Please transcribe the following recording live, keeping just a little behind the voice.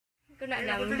Wala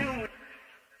lang.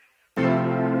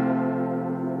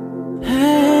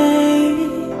 Hey,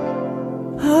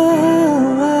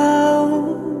 oh,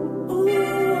 oh,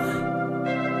 ooh,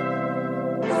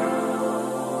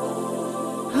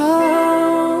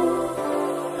 oh,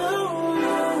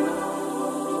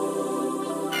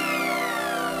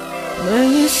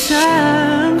 may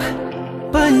isang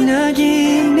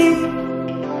panaginip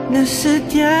na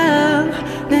sadyang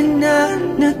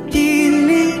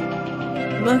nananatili,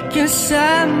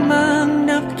 magkasamang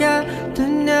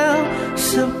nakatanaw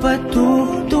sa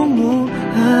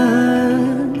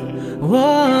patutunguhan.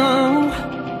 Wow,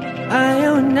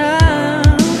 ayaw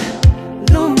nang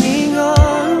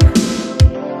lumingon,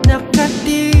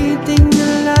 nakatitig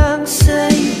na lang sa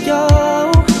iyo.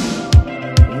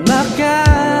 Baka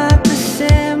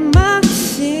kasi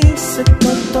magising sa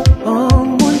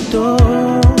totoong mundo.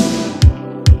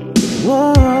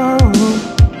 Wow,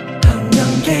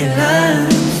 hanggang kailan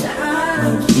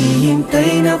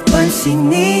maghihintay na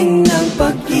pansinin ang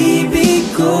pag-ibig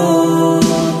ko?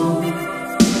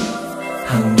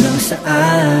 Hanggang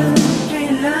saan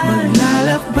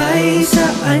maglalakbay sa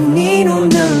anino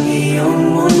ng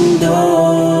iyong mundo?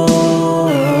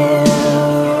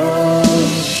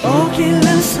 Okay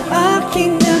lang sa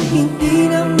akin na hindi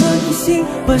na magising,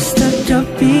 basta't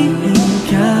kapiling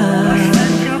ka.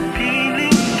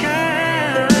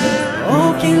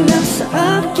 Okay lang sa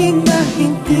akin na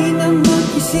hindi na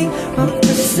magising,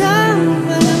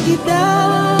 magkasama lang kita.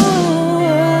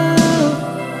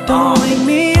 Don't wake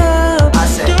me up, I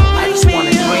said, I just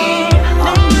wanna dream.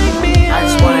 I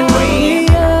just wanna dream.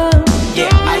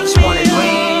 Yeah, I just wanna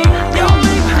dream. Yo,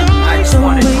 I just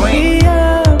wanna dream.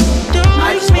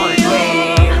 I just wanna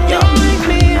dream. Yo,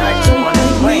 I just wanna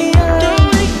dream. Here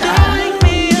we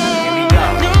go.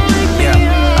 Yeah.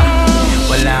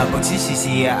 Wala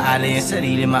pagsisisi, aalay ang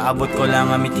sarili, maabot ko lang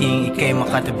ang miting ikay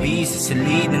makatabi. Sa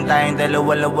salid ng tayong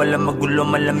dalawa, wala magulo,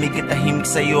 malamig at tahimik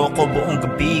sa'yo ko buong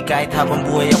gabi. Kahit habang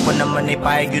buhay ako naman ay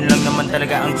pahig, yun lang naman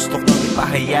talaga ang gusto kong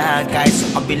ipahayag. Kahit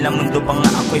sa kabilang mundo pa nga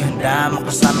ako'y handa,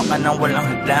 makasama ka nang walang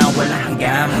hadlang, walang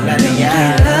hanggang maglalaya.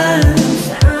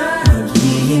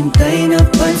 maghihintay na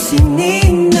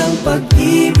pansinin ang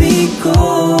pag-ibig ko?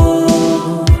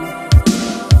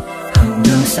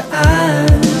 Hanggang saan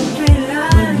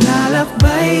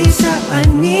maglalakbay sa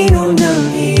anino ng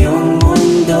iyong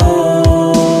mundo?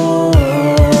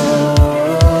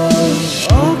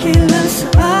 Okay lang sa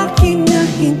akin na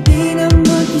hindi na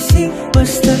magising,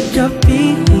 basta't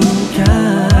kapiling ka.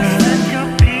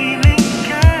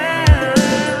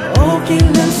 Okay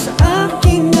lang sa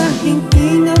akin na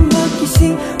hindi na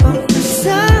magising,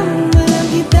 magkasama lang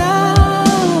kita.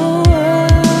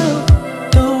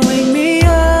 Don't wake me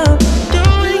up,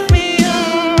 don't wake me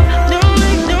up, don't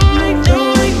wake me up,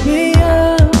 don't wake me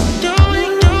up, don't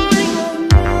wake me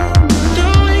up,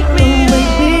 don't wake me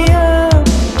up,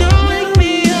 don't wake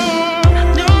me up, don't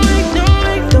wake me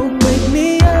up, don't wake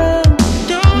me up,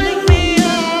 don't wake me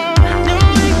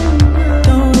up,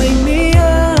 don't wake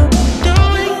me up, don't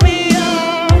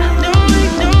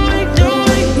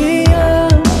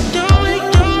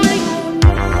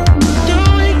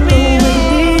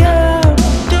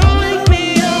wake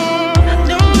me up,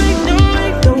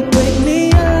 don't wake me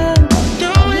up,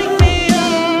 don't wake me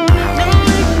up.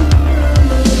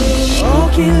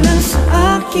 Okay lang sa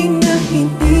akin na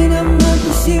hindi na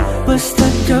magising,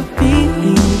 basta't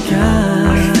kapiling ka.